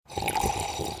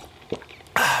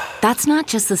That's not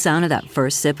just the sound of that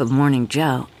first sip of Morning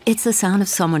Joe. It's the sound of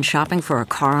someone shopping for a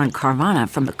car on Carvana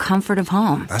from the comfort of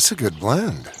home. That's a good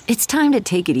blend. It's time to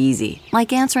take it easy,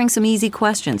 like answering some easy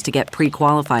questions to get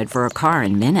pre-qualified for a car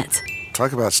in minutes.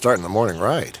 Talk about starting the morning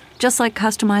right. Just like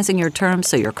customizing your terms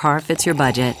so your car fits your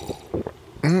budget.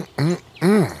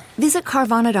 Visit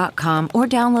Carvana.com or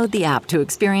download the app to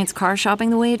experience car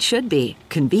shopping the way it should be.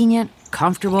 Convenient,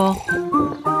 comfortable.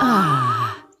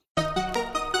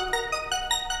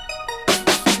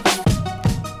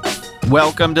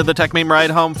 Welcome to the Tech Meme Ride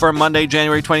Home for Monday,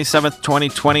 January 27th,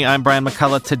 2020. I'm Brian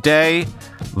McCullough. Today,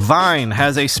 Vine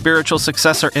has a spiritual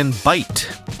successor in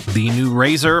Byte. The new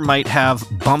Razor might have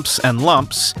bumps and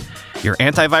lumps. Your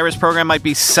antivirus program might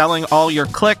be selling all your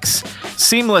clicks.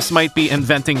 Seamless might be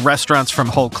inventing restaurants from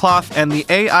whole cloth. And the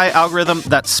AI algorithm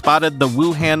that spotted the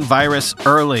Wuhan virus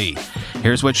early.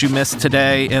 Here's what you missed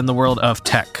today in the world of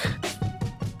tech.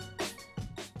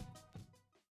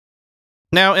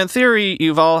 Now, in theory,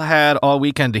 you've all had all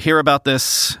weekend to hear about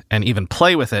this and even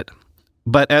play with it.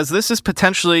 But as this is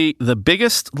potentially the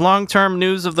biggest long-term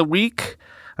news of the week,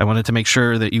 I wanted to make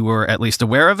sure that you were at least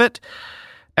aware of it.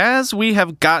 As we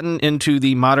have gotten into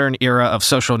the modern era of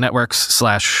social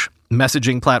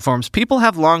networks/messaging platforms, people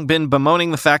have long been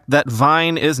bemoaning the fact that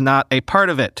Vine is not a part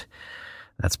of it.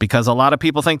 That's because a lot of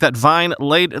people think that Vine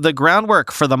laid the groundwork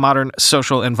for the modern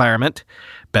social environment,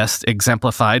 best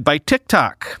exemplified by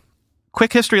TikTok.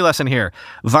 Quick history lesson here.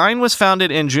 Vine was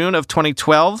founded in June of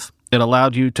 2012. It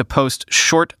allowed you to post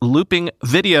short looping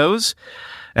videos.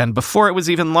 And before it was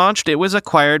even launched, it was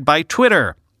acquired by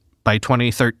Twitter. By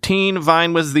 2013,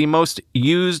 Vine was the most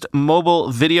used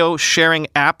mobile video sharing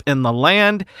app in the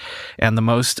land and the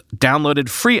most downloaded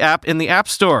free app in the App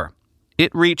Store.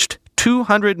 It reached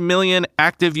 200 million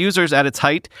active users at its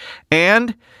height.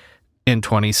 And in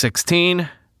 2016,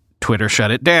 Twitter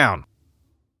shut it down.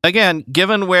 Again,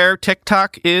 given where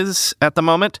TikTok is at the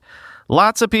moment,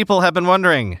 lots of people have been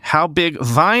wondering how big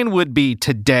Vine would be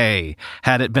today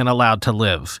had it been allowed to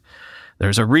live.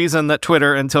 There's a reason that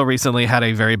Twitter, until recently, had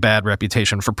a very bad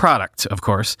reputation for product, of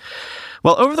course.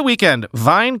 Well, over the weekend,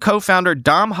 Vine co-founder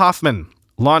Dom Hoffman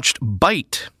launched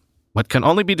Byte, what can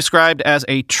only be described as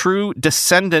a true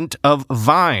descendant of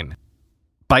Vine.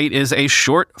 Byte is a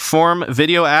short-form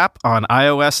video app on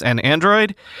iOS and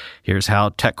Android. Here's how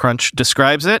TechCrunch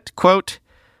describes it. Quote,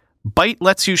 Byte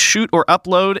lets you shoot or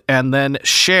upload and then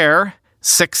share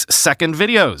 6-second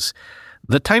videos.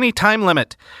 The tiny time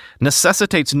limit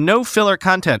necessitates no filler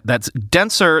content that's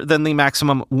denser than the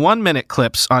maximum 1-minute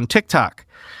clips on TikTok.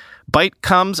 Byte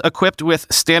comes equipped with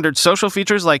standard social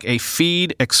features like a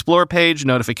feed, explore page,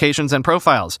 notifications, and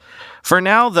profiles. For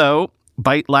now, though,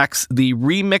 Byte lacks the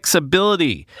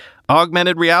remixability,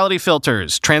 augmented reality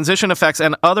filters, transition effects,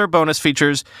 and other bonus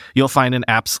features you'll find in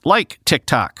apps like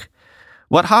TikTok.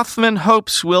 What Hoffman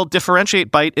hopes will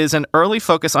differentiate Byte is an early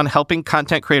focus on helping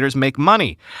content creators make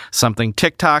money, something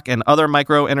TikTok and other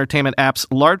micro-entertainment apps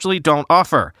largely don't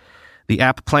offer. The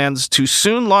app plans to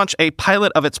soon launch a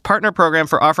pilot of its partner program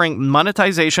for offering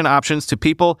monetization options to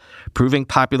people proving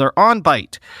popular on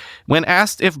Byte. When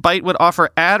asked if Byte would offer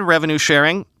ad revenue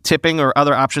sharing, tipping, or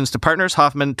other options to partners,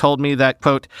 Hoffman told me that,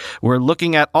 quote, we're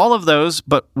looking at all of those,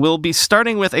 but we'll be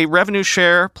starting with a revenue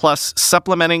share plus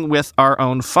supplementing with our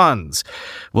own funds.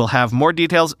 We'll have more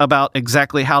details about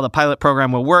exactly how the pilot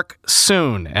program will work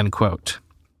soon, end quote.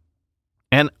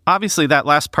 And obviously that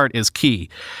last part is key.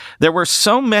 There were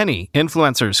so many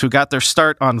influencers who got their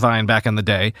start on Vine back in the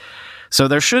day, so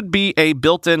there should be a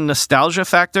built-in nostalgia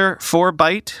factor for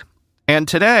Byte. And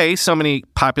today, so many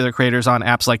popular creators on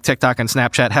apps like TikTok and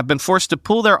Snapchat have been forced to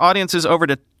pull their audiences over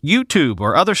to YouTube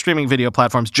or other streaming video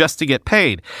platforms just to get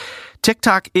paid.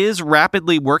 TikTok is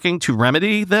rapidly working to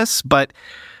remedy this, but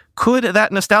could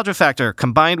that nostalgia factor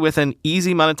combined with an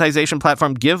easy monetization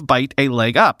platform give Byte a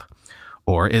leg up?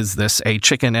 Or is this a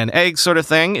chicken and egg sort of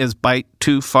thing? Is Byte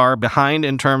too far behind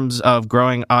in terms of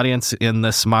growing audience in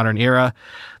this modern era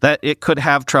that it could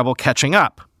have trouble catching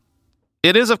up?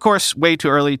 It is, of course, way too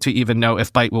early to even know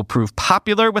if Byte will prove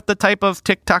popular with the type of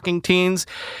TikToking teens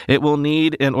it will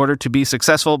need in order to be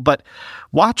successful, but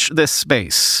watch this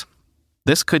space.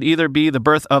 This could either be the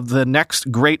birth of the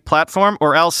next great platform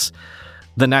or else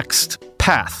the next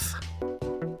path.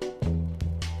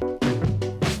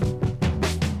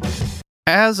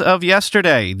 As of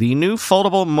yesterday, the new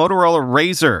foldable Motorola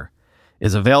Razr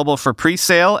is available for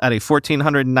pre-sale at a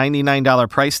 $1,499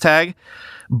 price tag,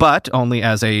 but only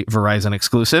as a Verizon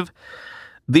exclusive.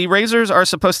 The Razrs are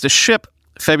supposed to ship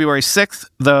February 6th,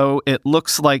 though it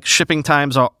looks like shipping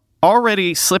times are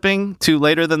already slipping to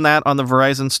later than that on the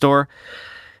Verizon store.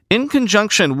 In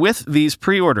conjunction with these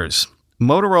pre-orders,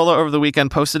 Motorola over the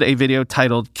weekend posted a video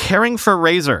titled Caring for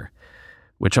Razr,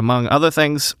 which, among other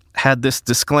things, had this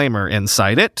disclaimer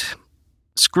inside it.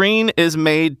 Screen is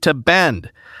made to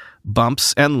bend.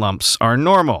 Bumps and lumps are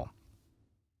normal.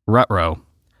 Ruh-roh.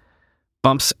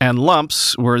 Bumps and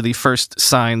lumps were the first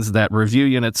signs that review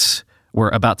units were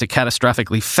about to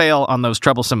catastrophically fail on those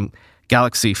troublesome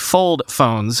Galaxy Fold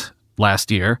phones last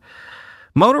year.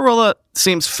 Motorola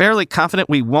seems fairly confident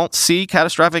we won't see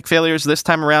catastrophic failures this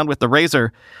time around with the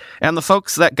Razr, and the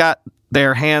folks that got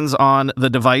their hands on the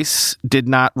device did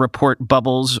not report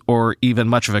bubbles or even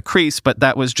much of a crease, but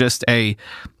that was just a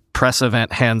press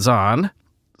event hands-on.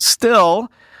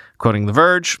 Still, quoting The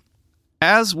Verge,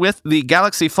 as with the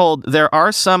Galaxy Fold, there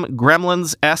are some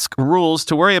Gremlins-esque rules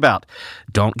to worry about.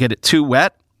 Don't get it too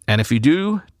wet, and if you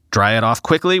do, dry it off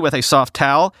quickly with a soft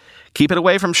towel. Keep it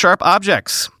away from sharp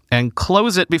objects, and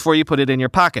close it before you put it in your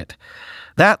pocket.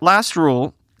 That last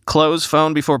rule, close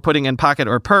phone before putting in pocket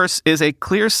or purse, is a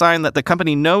clear sign that the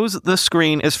company knows the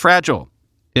screen is fragile.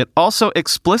 It also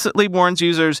explicitly warns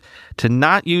users to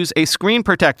not use a screen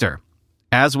protector.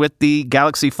 As with the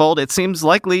Galaxy Fold, it seems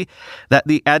likely that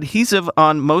the adhesive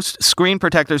on most screen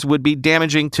protectors would be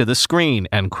damaging to the screen,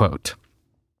 end quote.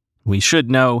 We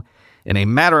should know in a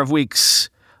matter of weeks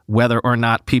whether or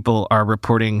not people are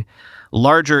reporting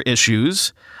larger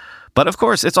issues. But of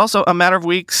course, it's also a matter of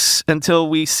weeks until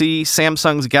we see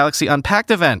Samsung's Galaxy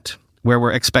Unpacked event, where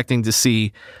we're expecting to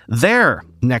see their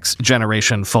next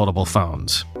generation foldable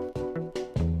phones.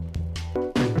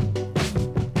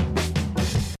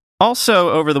 Also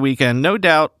over the weekend, no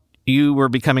doubt you were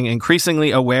becoming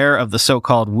increasingly aware of the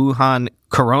so-called Wuhan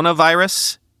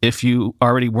coronavirus, if you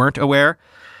already weren't aware.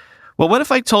 Well, what if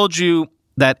I told you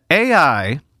that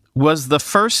AI was the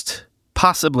first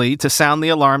possibly to sound the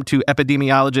alarm to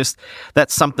epidemiologists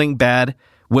that something bad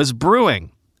was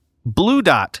brewing? Blue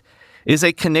Dot is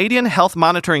a Canadian health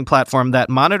monitoring platform that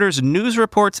monitors news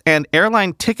reports and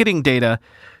airline ticketing data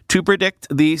to predict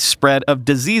the spread of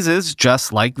diseases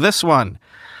just like this one.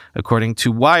 According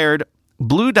to Wired,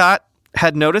 Blue Dot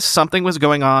had noticed something was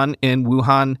going on in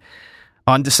Wuhan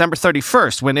on December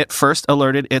 31st when it first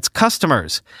alerted its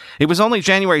customers. It was only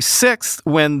January 6th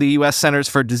when the U.S. Centers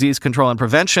for Disease Control and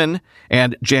Prevention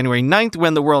and January 9th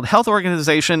when the World Health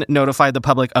Organization notified the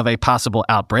public of a possible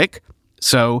outbreak.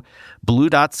 So Blue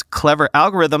Dot's clever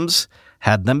algorithms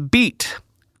had them beat.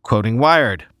 Quoting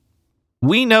Wired,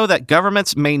 "We know that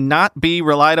governments may not be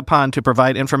relied upon to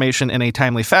provide information in a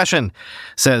timely fashion,"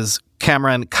 says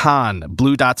Cameron Khan,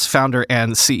 Blue Dot's founder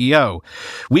and CEO.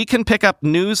 "We can pick up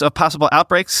news of possible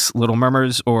outbreaks, little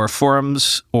murmurs or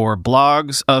forums or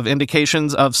blogs of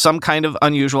indications of some kind of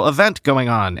unusual event going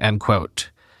on," end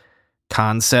quote.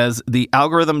 Khan says the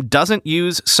algorithm doesn't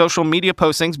use social media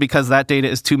postings because that data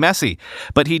is too messy,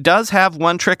 but he does have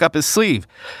one trick up his sleeve: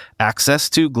 access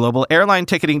to global airline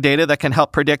ticketing data that can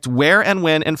help predict where and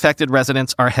when infected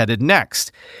residents are headed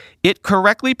next. It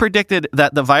correctly predicted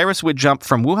that the virus would jump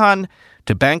from Wuhan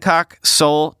to Bangkok,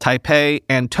 Seoul, Taipei,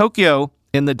 and Tokyo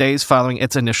in the days following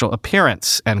its initial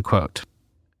appearance, end quote.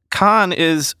 Khan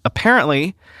is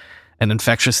apparently an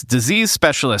infectious disease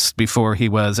specialist before he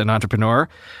was an entrepreneur,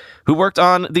 who worked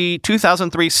on the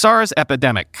 2003 SARS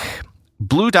epidemic.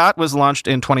 Blue Dot was launched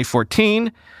in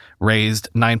 2014, raised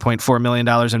 $9.4 million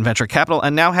in venture capital,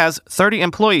 and now has 30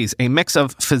 employees, a mix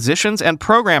of physicians and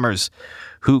programmers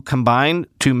who combine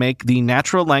to make the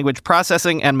natural language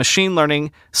processing and machine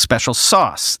learning special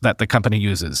sauce that the company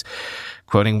uses.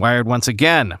 Quoting Wired once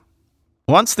again,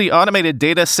 "Once the automated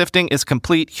data sifting is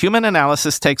complete, human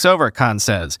analysis takes over," Khan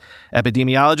says.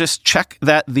 "Epidemiologists check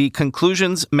that the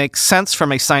conclusions make sense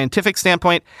from a scientific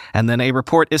standpoint, and then a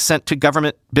report is sent to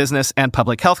government, business, and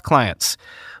public health clients.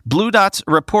 Blue Dot's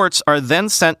reports are then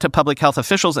sent to public health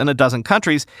officials in a dozen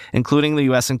countries, including the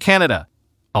U.S. and Canada.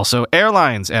 Also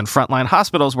airlines and frontline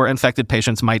hospitals where infected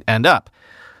patients might end up.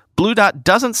 Blue Dot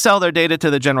doesn't sell their data to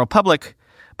the general public,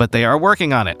 but they are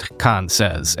working on it," Khan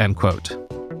says, end quote.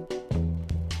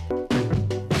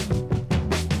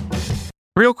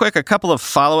 Real quick, a couple of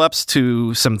follow-ups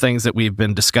to some things that we've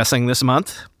been discussing this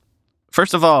month.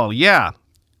 First of all,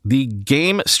 the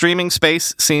game streaming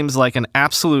space seems like an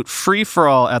absolute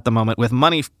free-for-all at the moment, with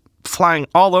money flying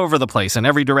all over the place in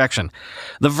every direction.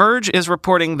 The Verge is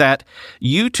reporting that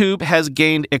YouTube has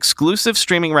gained exclusive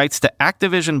streaming rights to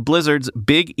Activision Blizzard's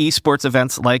big esports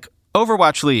events like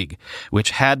Overwatch League,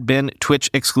 which had been Twitch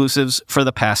exclusives for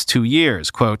the past 2 years.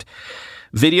 Quote,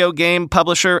 "Video game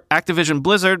publisher Activision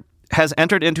Blizzard has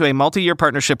entered into a multi-year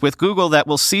partnership with Google that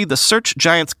will see the search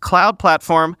giant's cloud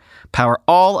platform power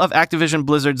all of Activision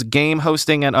Blizzard's game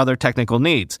hosting and other technical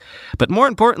needs. But more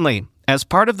importantly, as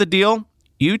part of the deal,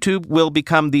 YouTube will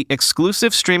become the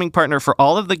exclusive streaming partner for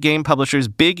all of the game publishers'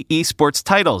 big esports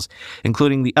titles,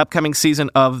 including the upcoming season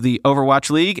of the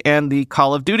Overwatch League and the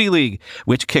Call of Duty League,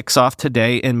 which kicks off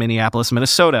today in Minneapolis,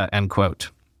 Minnesota, end quote.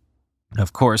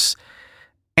 Of course,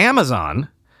 Amazon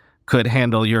could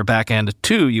handle your back end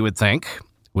too, you would think,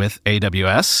 with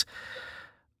AWS.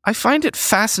 I find it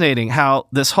fascinating how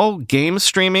this whole game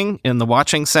streaming in the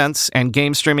watching sense and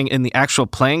game streaming in the actual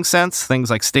playing sense,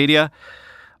 things like Stadia,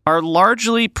 are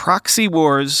largely proxy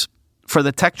wars for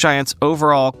the tech giants'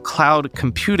 overall cloud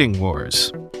computing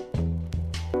wars.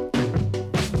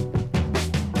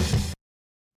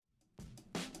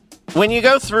 When you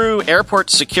go through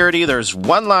airport security, there's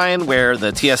one line where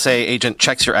the TSA agent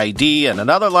checks your ID and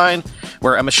another line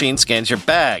where a machine scans your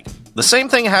bag. The same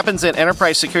thing happens in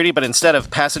enterprise security, but instead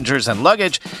of passengers and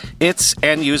luggage, it's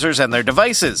end users and their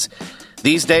devices.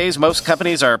 These days, most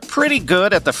companies are pretty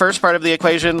good at the first part of the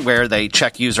equation where they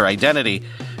check user identity,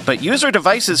 but user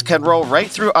devices can roll right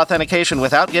through authentication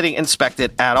without getting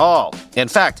inspected at all. In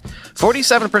fact,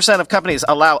 47% of companies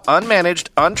allow unmanaged,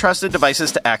 untrusted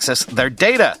devices to access their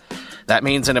data. That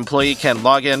means an employee can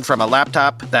log in from a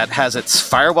laptop that has its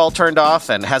firewall turned off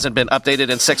and hasn't been updated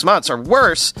in 6 months, or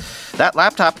worse, that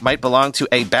laptop might belong to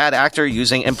a bad actor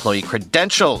using employee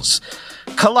credentials.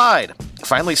 Kolide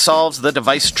finally solves the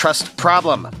device trust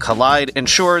problem. Kolide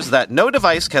ensures that no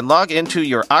device can log into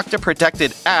your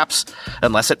Okta-protected apps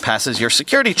unless it passes your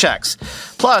security checks.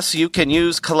 Plus, you can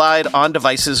use Kolide on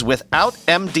devices without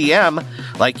MDM,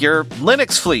 like your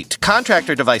Linux fleet,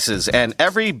 contractor devices, and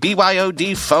every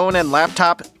BYOD phone and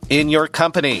laptop in your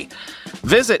company.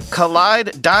 Visit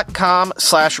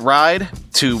kolide.com/ride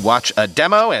to watch a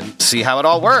demo and see how it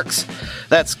all works.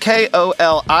 That's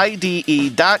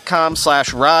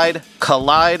KOLIDE.com/ride,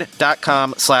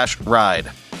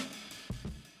 kolide.com/ride.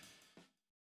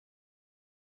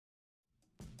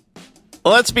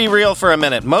 Let's be real for a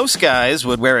minute. Most guys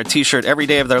would wear a t-shirt every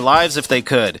day of their lives if they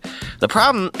could. The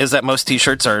problem is that most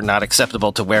t-shirts are not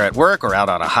acceptable to wear at work or out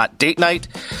on a hot date night.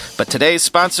 But today's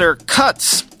sponsor,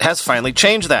 Cuts, has finally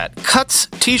changed that. Cuts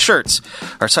t-shirts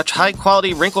are such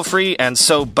high-quality, wrinkle-free, and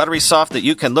so buttery soft that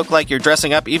you can look like you're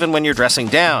dressing up even when you're dressing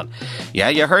down. Yeah,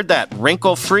 you heard that.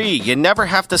 Wrinkle-free. You never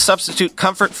have to substitute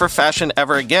comfort for fashion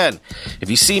ever again.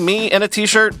 If you see me in a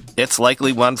t-shirt, it's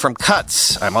likely one from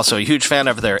Cuts. I'm also a huge fan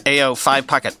of their AO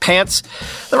 5-pocket pants.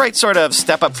 The right sort of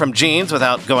step up from jeans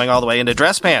without going all the way into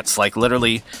dress pants, like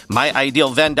literally my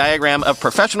ideal Venn diagram of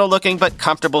professional looking but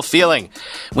comfortable feeling.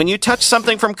 When you touch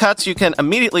something from Cuts, you can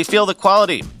immediately feel the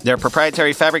quality. Their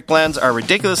proprietary fabric blends are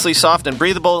ridiculously soft and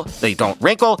breathable, they don't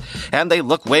wrinkle, and they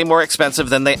look way more expensive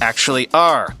than they actually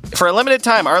are. For a limited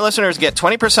time, our listeners get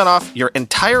 20% off your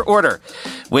entire order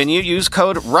when you use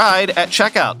code RIDE at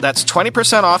checkout. That's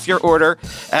 20% off your order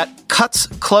at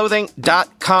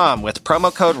cutsclothing.com with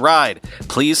promo code RIDE.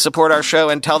 Please support our show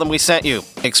and tell them we sent you.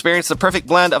 Experience the perfect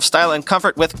blend of style and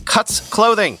comfort with Cuts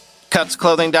Clothing.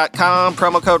 Cutsclothing.com,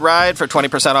 promo code RIDE for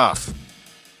 20% off.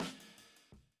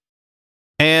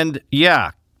 And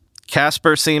yeah,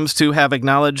 Casper seems to have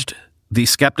acknowledged the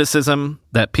skepticism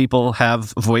that people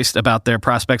have voiced about their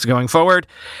prospects going forward.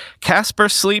 Casper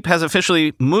Sleep has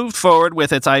officially moved forward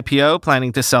with its IPO,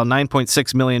 planning to sell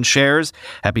 9.6 million shares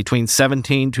at between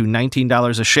 $17 to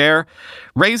 $19 a share,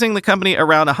 raising the company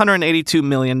around $182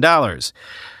 million.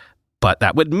 But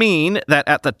that would mean that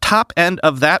at the top end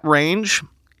of that range,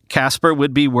 Casper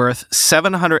would be worth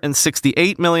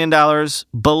 $768 million,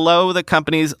 below the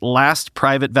company's last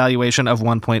private valuation of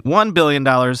 $1.1 billion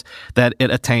that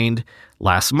it attained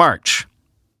last March.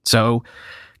 So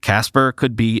Casper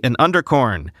could be an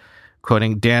undercorn,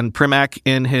 quoting Dan Primack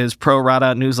in his Pro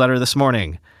Rata newsletter this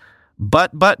morning.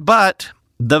 But,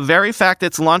 the very fact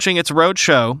it's launching its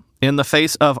roadshow in the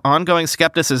face of ongoing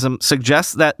skepticism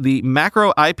suggests that the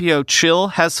macro IPO chill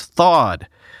has thawed,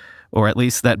 or at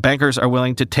least that bankers are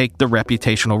willing to take the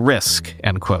reputational risk,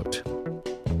 end quote.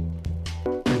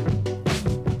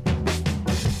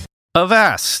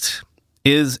 Avast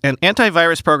is an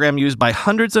antivirus program used by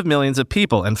hundreds of millions of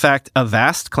people. In fact,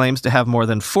 Avast claims to have more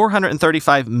than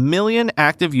 435 million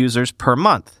active users per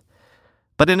month.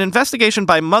 But an investigation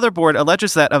by Motherboard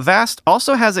alleges that Avast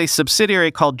also has a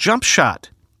subsidiary called JumpShot,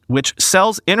 which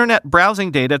sells internet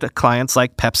browsing data to clients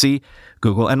like Pepsi,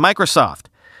 Google, and Microsoft.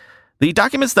 The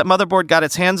documents that Motherboard got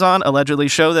its hands on allegedly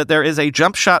show that there is a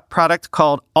JumpShot product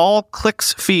called All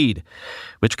Clicks Feed,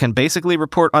 which can basically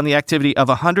report on the activity of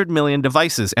 100 million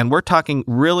devices. And we're talking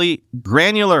really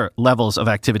granular levels of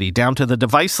activity, down to the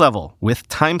device level, with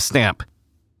timestamp.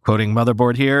 Quoting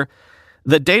Motherboard here,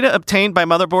 the data obtained by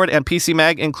Motherboard and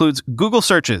PCMag includes Google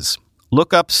searches,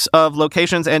 lookups of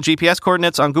locations and GPS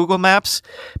coordinates on Google Maps,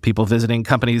 people visiting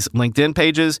companies' LinkedIn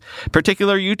pages,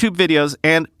 particular YouTube videos,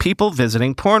 and people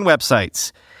visiting porn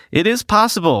websites. It is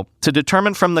possible to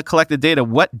determine from the collected data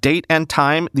what date and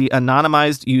time the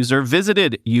anonymized user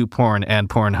visited YouPorn and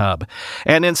Pornhub,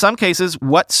 and in some cases,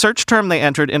 what search term they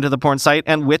entered into the porn site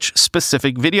and which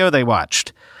specific video they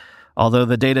watched. Although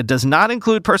the data does not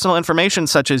include personal information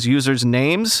such as users'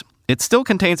 names, it still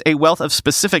contains a wealth of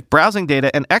specific browsing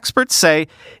data, and experts say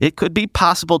it could be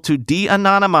possible to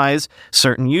de-anonymize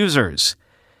certain users.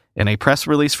 In a press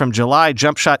release from July,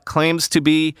 JumpShot claims to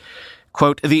be,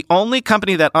 quote, the only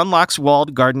company that unlocks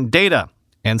walled garden data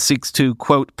and seeks to,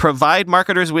 quote, provide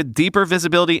marketers with deeper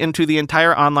visibility into the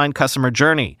entire online customer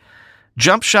journey.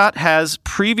 JumpShot has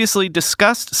previously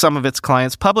discussed some of its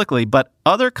clients publicly, but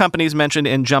other companies mentioned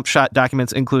in JumpShot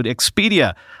documents include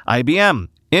Expedia, IBM,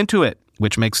 Intuit,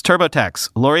 which makes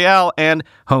TurboTax, L'Oreal, and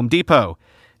Home Depot.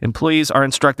 Employees are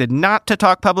instructed not to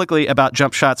talk publicly about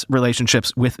JumpShot's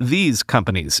relationships with these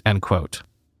companies, end quote.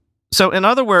 So in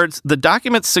other words, the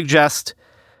documents suggest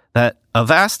that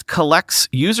Avast collects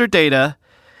user data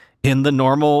in the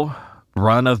normal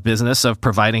run of business of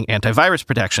providing antivirus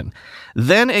protection.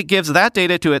 Then it gives that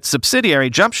data to its subsidiary,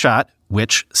 JumpShot,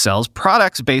 which sells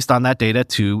products based on that data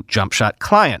to JumpShot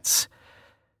clients.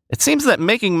 It seems that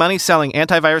making money selling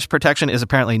antivirus protection is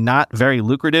apparently not very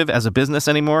lucrative as a business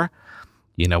anymore.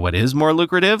 You know what is more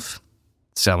lucrative?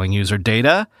 Selling user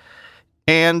data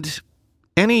and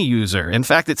any user. In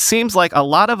fact, it seems like a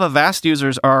lot of Avast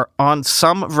users are on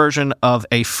some version of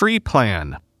a free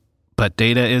plan. But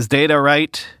data is data,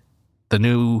 right? The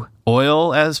new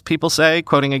oil, as people say,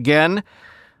 quoting again.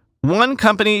 One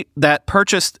company that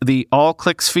purchased the All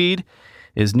Clicks feed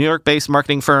is New York-based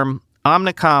marketing firm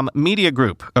Omnicom Media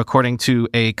Group, according to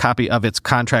a copy of its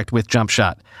contract with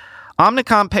JumpShot.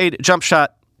 Omnicom paid JumpShot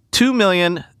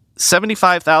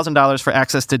 $2,075,000 for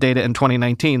access to data in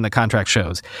 2019, the contract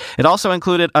shows. It also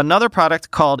included another product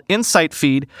called Insight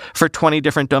Feed for 20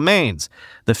 different domains.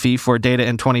 The fee for data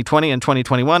in 2020 and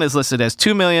 2021 is listed as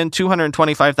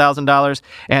 $2,225,000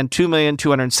 and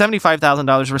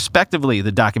 $2,275,000 respectively,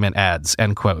 the document adds,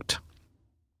 end quote.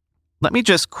 Let me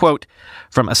just quote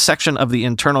from a section of the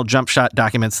internal JumpShot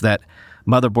documents that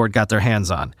Motherboard got their hands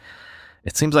on.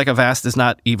 It seems like Avast is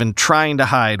not even trying to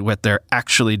hide what they're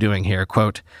actually doing here.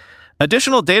 Quote,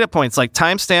 additional data points like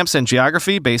timestamps and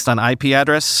geography based on IP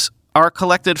address are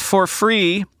collected for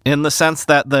free in the sense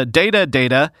that the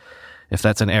data, if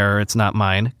that's an error, it's not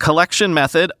mine, collection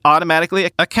method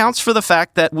automatically accounts for the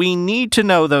fact that we need to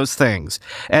know those things,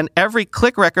 and every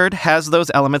click record has those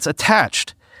elements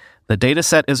attached. The data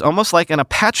set is almost like an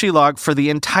Apache log for the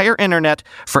entire internet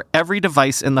for every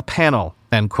device in the panel,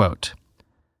 end quote.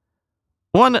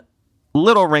 One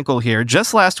little wrinkle here.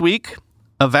 Just last week,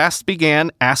 Avast began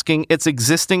asking its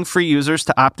existing free users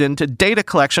to opt into data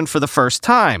collection for the first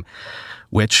time,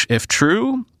 which, if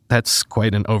true, that's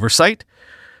quite an oversight.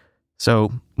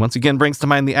 So, once again, brings to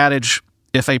mind the adage,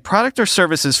 if a product or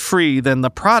service is free, then the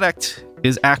product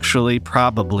is actually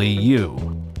probably you.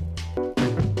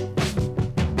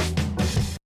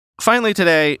 Finally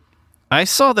today, I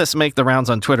saw this make the rounds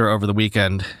on Twitter over the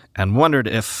weekend and wondered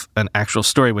if an actual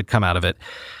story would come out of it.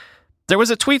 There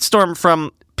was a tweet storm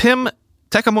from Pim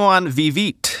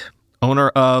Tekamoan-Vivit, owner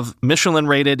of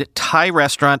Michelin-rated Thai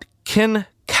restaurant Kin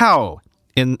Khao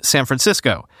in San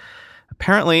Francisco.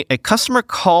 Apparently, a customer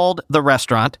called the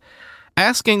restaurant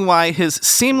asking why his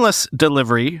seamless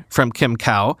delivery from Kin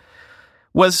Khao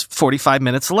was 45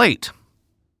 minutes late.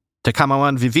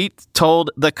 Tekamoan-Vivit told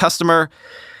the customer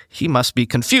he must be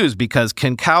confused because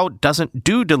Kin Khao doesn't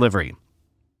do delivery.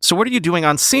 So what are you doing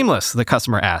on Seamless? The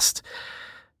customer asked.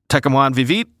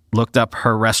 Tekamoan-Vivit looked up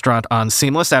her restaurant on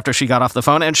Seamless after she got off the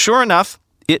phone, and sure enough,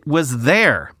 it was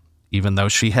there, even though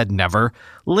she had never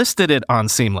listed it on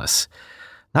Seamless.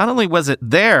 Not only was it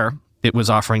there, it was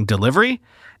offering delivery,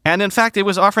 and in fact, it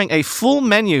was offering a full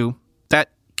menu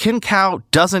that Kin Khao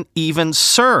doesn't even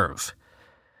serve.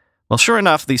 Well, sure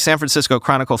enough, the San Francisco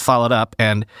Chronicle followed up,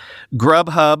 and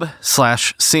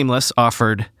Grubhub/Seamless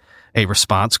offered a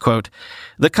response, quote,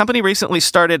 the company recently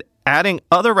started adding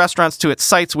other restaurants to its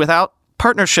sites without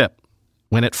partnership.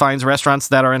 When it finds restaurants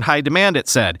that are in high demand, it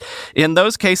said. In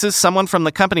those cases, someone from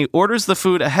the company orders the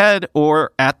food ahead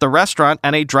or at the restaurant,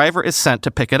 and a driver is sent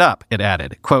to pick it up, it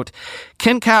added. Quote,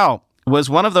 Kin Khao was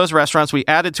one of those restaurants we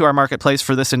added to our marketplace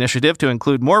for this initiative to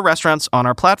include more restaurants on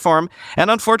our platform,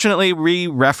 and unfortunately, we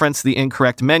referenced the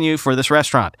incorrect menu for this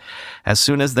restaurant. As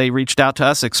soon as they reached out to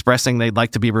us expressing they'd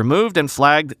like to be removed and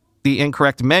flagged the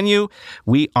incorrect menu,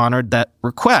 we honored that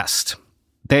request.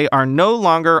 They are no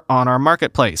longer on our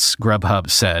marketplace, Grubhub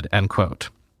said, end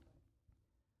quote.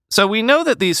 So we know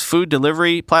that these food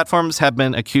delivery platforms have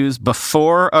been accused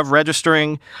before of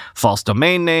registering false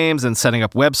domain names and setting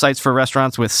up websites for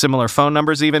restaurants with similar phone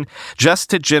numbers even, just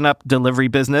to gin up delivery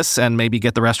business and maybe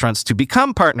get the restaurants to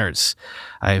become partners.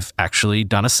 I've actually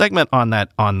done a segment on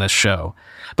that on this show.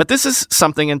 But this is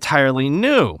something entirely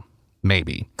new,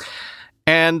 maybe.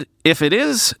 And if it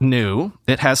is new,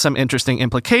 it has some interesting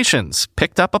implications,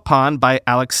 picked up upon by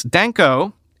Alex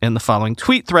Danko in the following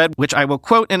tweet thread, which I will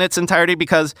quote in its entirety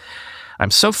because I'm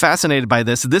so fascinated by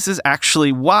this. This is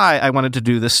actually why I wanted to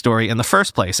do this story in the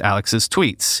first place, Alex's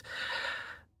tweets.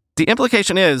 The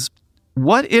implication is,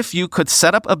 what if you could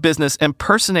set up a business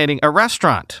impersonating a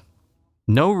restaurant?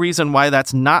 No reason why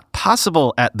that's not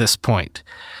possible at this point.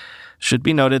 Should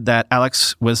be noted that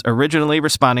Alex was originally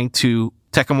responding to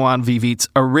Tekemwan Vivit's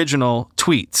original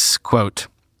tweets, quote,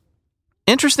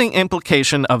 "Interesting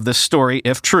implication of this story,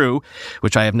 if true,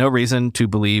 which I have no reason to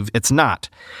believe it's not.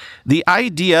 The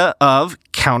idea of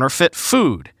counterfeit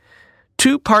food.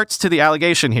 2 parts to the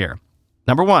allegation here.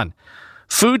 Number 1,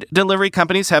 food delivery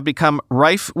companies have become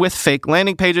rife with fake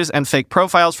landing pages and fake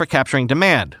profiles for capturing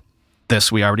demand.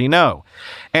 This we already know.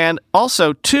 And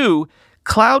also 2,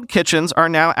 cloud kitchens are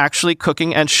now actually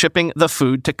cooking and shipping the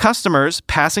food to customers,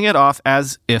 passing it off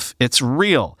as if it's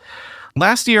real.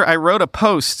 Last year, I wrote a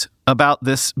post about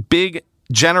this big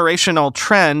generational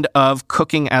trend of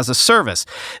cooking as a service,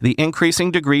 the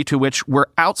increasing degree to which we're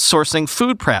outsourcing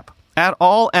food prep at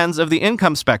all ends of the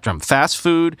income spectrum: fast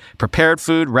food, prepared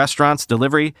food, restaurants,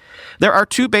 delivery. There are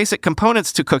 2 basic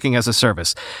components to cooking as a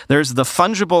service. There's the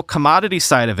fungible commodity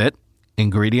side of it,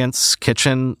 ingredients,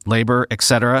 kitchen, labor,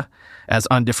 etc., as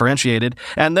undifferentiated.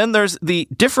 And then there's the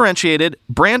differentiated,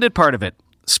 branded part of it,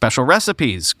 special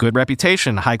recipes, good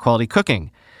reputation, high-quality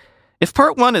cooking. If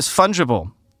part 1 is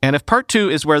fungible, and if part 2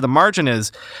 is where the margin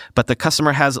is, but the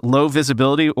customer has low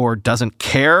visibility or doesn't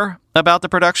care about the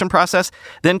production process,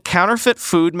 then counterfeit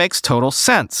food makes total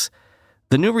sense.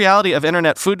 The new reality of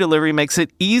internet food delivery makes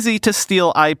it easy to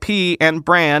steal IP and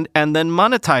brand and then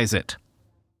monetize it.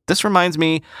 This reminds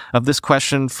me of this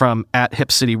question from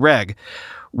 @HipCityReg.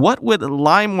 What would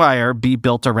LimeWire be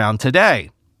built around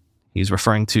today? He's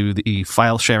referring to the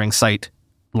file-sharing site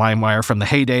LimeWire from the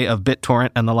heyday of BitTorrent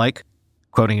and the like.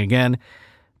 Quoting again,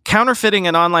 "Counterfeiting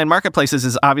in online marketplaces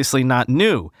is obviously not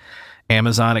new.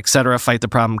 Amazon, etc. fight the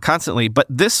problem constantly, but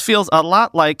this feels a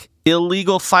lot like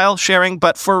illegal file sharing,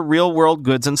 but for real-world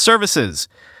goods and services.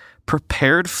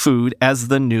 Prepared food as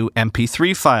the new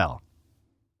MP3 file.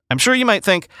 I'm sure you might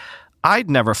think, I'd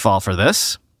never fall for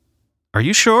this. Are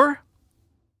you sure?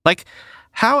 Like,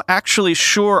 how actually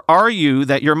sure are you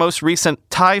that your most recent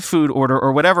Thai food order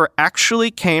or whatever actually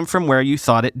came from where you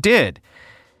thought it did?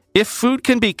 If food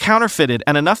can be counterfeited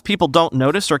and enough people don't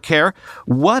notice or care,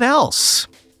 what else?"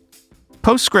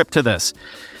 Postscript to this.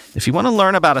 If you want to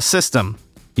learn about a system,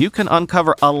 you can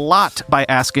uncover a lot by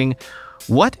asking,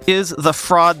 what is the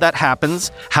fraud that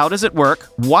happens? How does it work?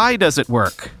 Why does it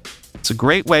work? It's a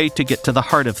great way to get to the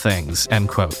heart of things, end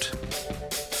quote.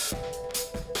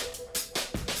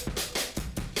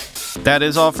 That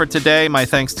is all for today. My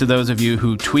thanks to those of you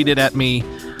who tweeted at me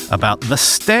about the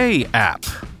Stay app.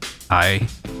 I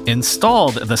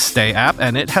installed the Stay app,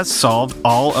 and it has solved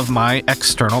all of my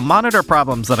external monitor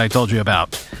problems that I told you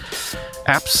about.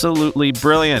 Absolutely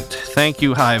brilliant. Thank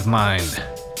you, Hive Mind.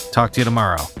 Talk to you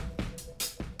tomorrow.